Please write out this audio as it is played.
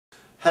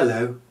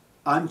Hello,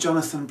 I'm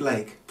Jonathan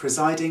Blake,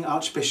 presiding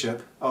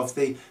Archbishop of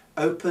the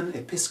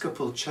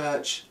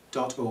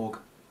OpenEpiscopalChurch.org.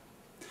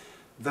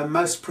 The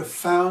most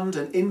profound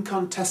and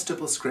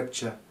incontestable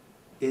scripture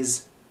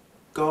is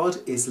God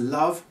is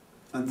love,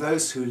 and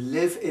those who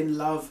live in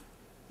love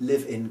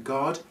live in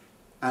God,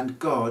 and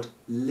God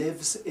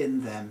lives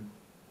in them.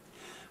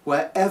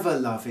 Wherever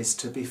love is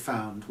to be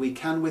found, we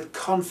can with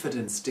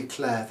confidence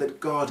declare that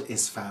God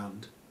is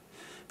found.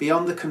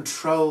 Beyond the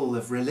control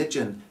of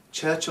religion,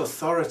 church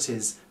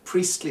authorities,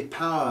 priestly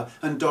power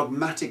and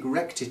dogmatic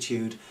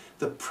rectitude,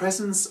 the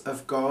presence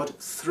of God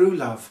through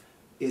love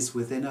is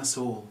within us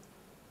all.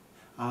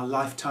 Our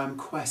lifetime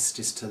quest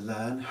is to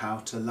learn how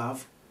to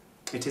love.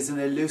 It is an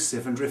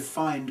elusive and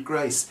refined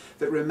grace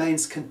that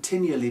remains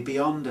continually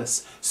beyond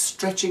us,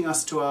 stretching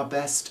us to our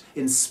best,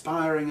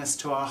 inspiring us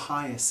to our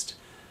highest.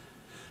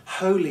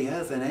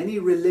 Holier than any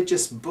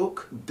religious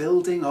book,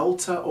 building,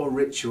 altar or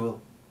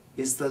ritual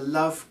is the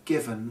love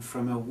given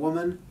from a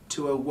woman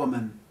to a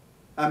woman,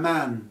 a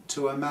man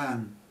to a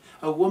man,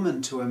 a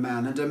woman to a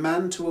man and a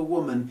man to a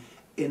woman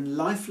in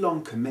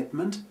lifelong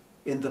commitment,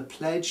 in the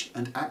pledge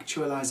and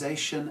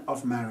actualization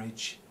of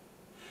marriage.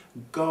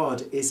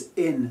 God is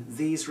in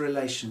these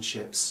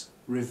relationships,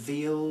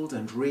 revealed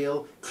and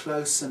real,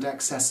 close and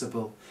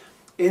accessible.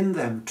 In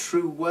them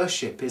true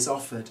worship is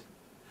offered.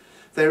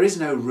 There is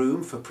no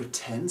room for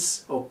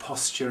pretense or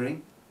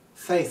posturing.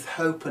 Faith,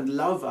 hope and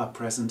love are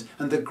present,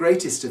 and the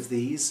greatest of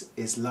these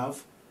is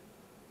love.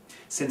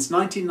 Since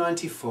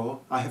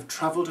 1994, I have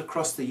travelled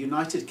across the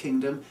United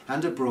Kingdom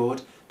and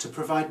abroad to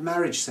provide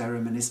marriage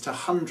ceremonies to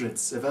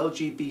hundreds of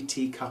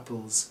LGBT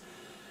couples.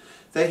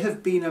 They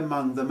have been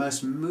among the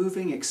most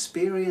moving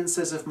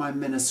experiences of my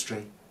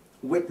ministry,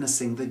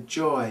 witnessing the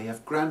joy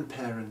of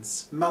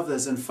grandparents,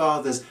 mothers and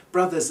fathers,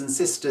 brothers and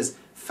sisters,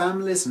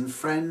 families and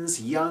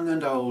friends, young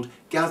and old,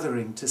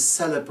 gathering to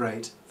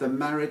celebrate the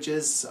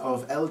marriages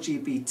of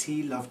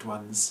LGBT loved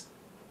ones.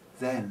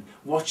 Then,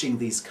 watching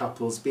these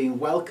couples being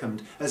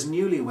welcomed as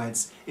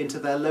newlyweds into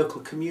their local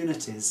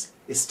communities,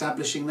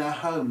 establishing their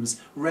homes,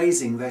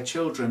 raising their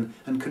children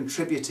and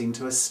contributing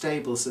to a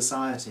stable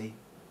society.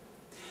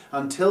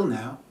 Until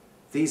now,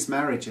 these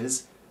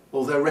marriages,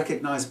 although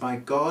recognised by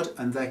God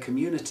and their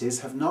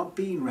communities, have not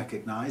been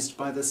recognised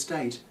by the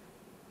state.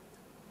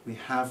 We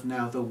have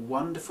now the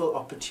wonderful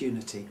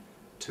opportunity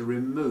to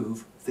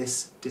remove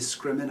this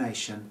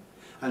discrimination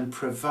and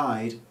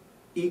provide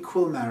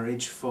equal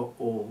marriage for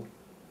all.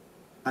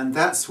 And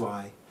that's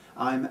why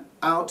I'm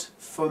out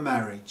for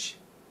marriage.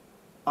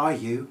 Are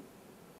you?